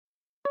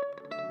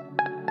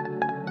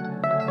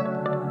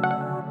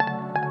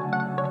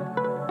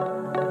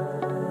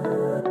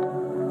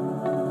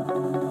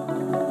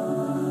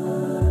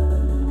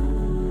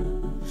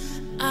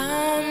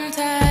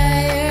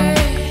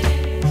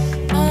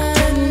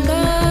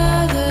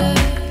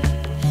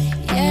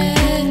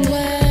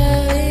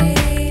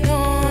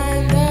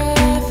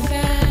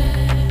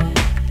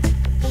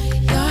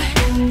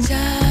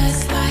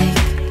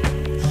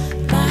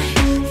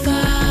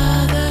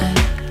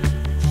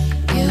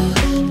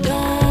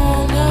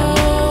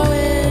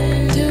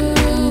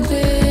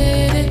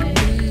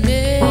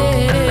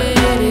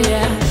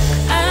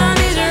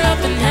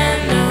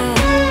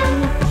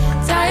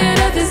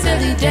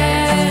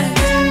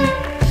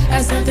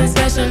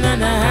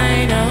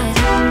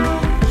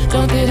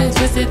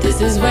visit,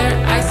 this is where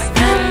I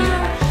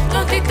stand.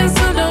 Don't get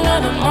consumed on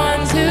what I'm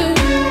on to.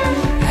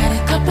 Had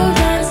a couple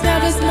runs,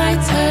 now it's my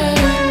turn.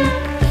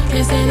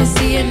 Can't stand to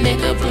see a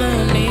nigga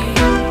blow me.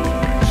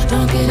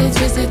 Don't get it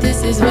twisted,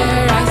 this is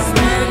where I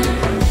stand.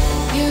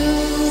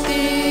 You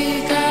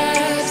think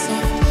I'm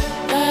soft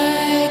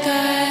like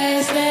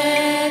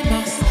Iceland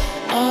moss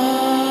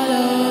all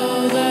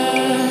over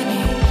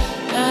me,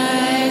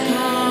 like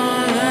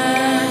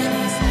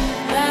harmonies,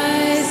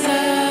 like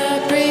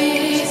a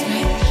breeze,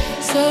 right?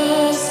 So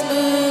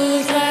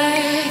smooth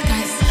like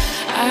ice.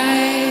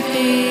 I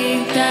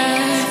think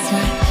that's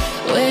right.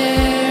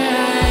 Where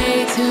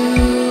I do,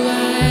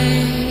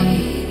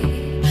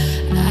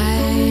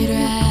 I'd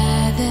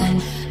rather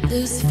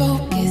lose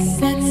focus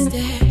and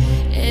stare.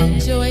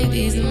 Enjoy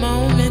these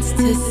moments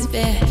to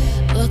spare.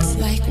 Looks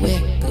like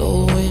we're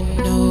going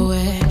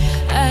nowhere.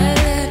 I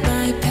let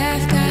my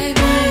path guide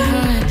my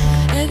heart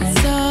and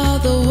saw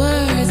the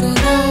words on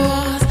the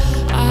walls.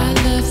 Our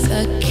love's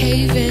a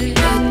cave in the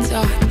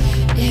dark.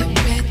 It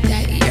read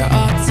that you're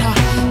all talk.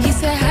 He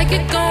said, how you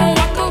gon'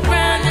 walk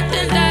around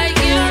acting like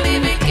you don't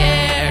even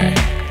care?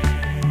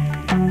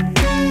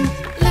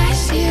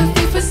 Last year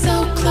we were so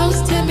close,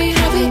 tell me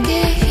how we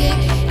get here.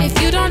 If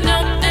you don't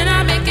know, then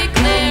I'll make it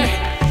clear.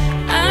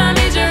 I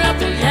need your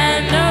up and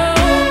handle.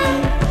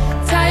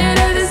 Tired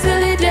of the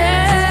silly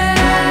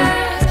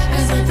days.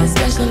 There's something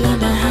special on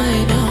the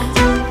high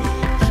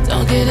note.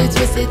 Don't get it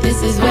twisted,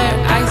 this is where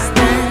I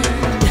stand.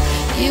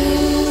 You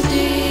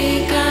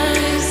think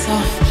I'm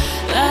soft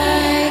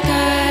like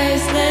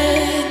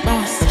Iceland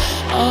moss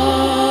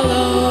all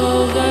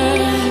over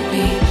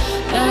me,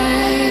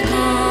 like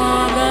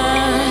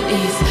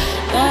harmonies,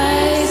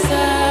 like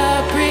a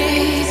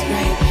breeze,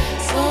 right?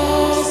 So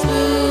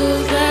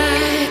smooth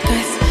like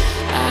ice.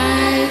 I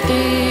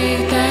think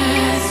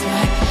that's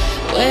right.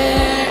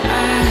 Where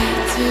I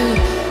do,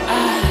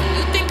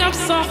 you think I'm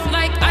soft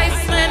like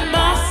Iceland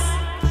moss?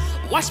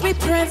 Watch me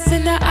prance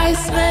in the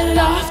Iceland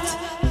loft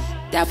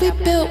that we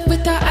built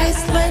with the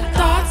Iceland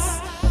thoughts.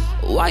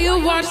 While you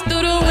watch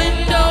through the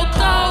window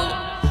go,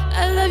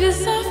 I love you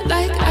soft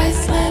like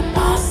Iceland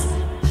moss.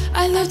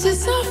 I loved you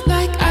soft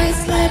like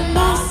Iceland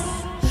moss.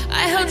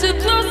 I held you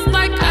close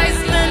like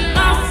Iceland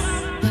moss.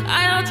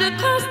 I held you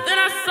close, then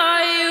I saw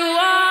you.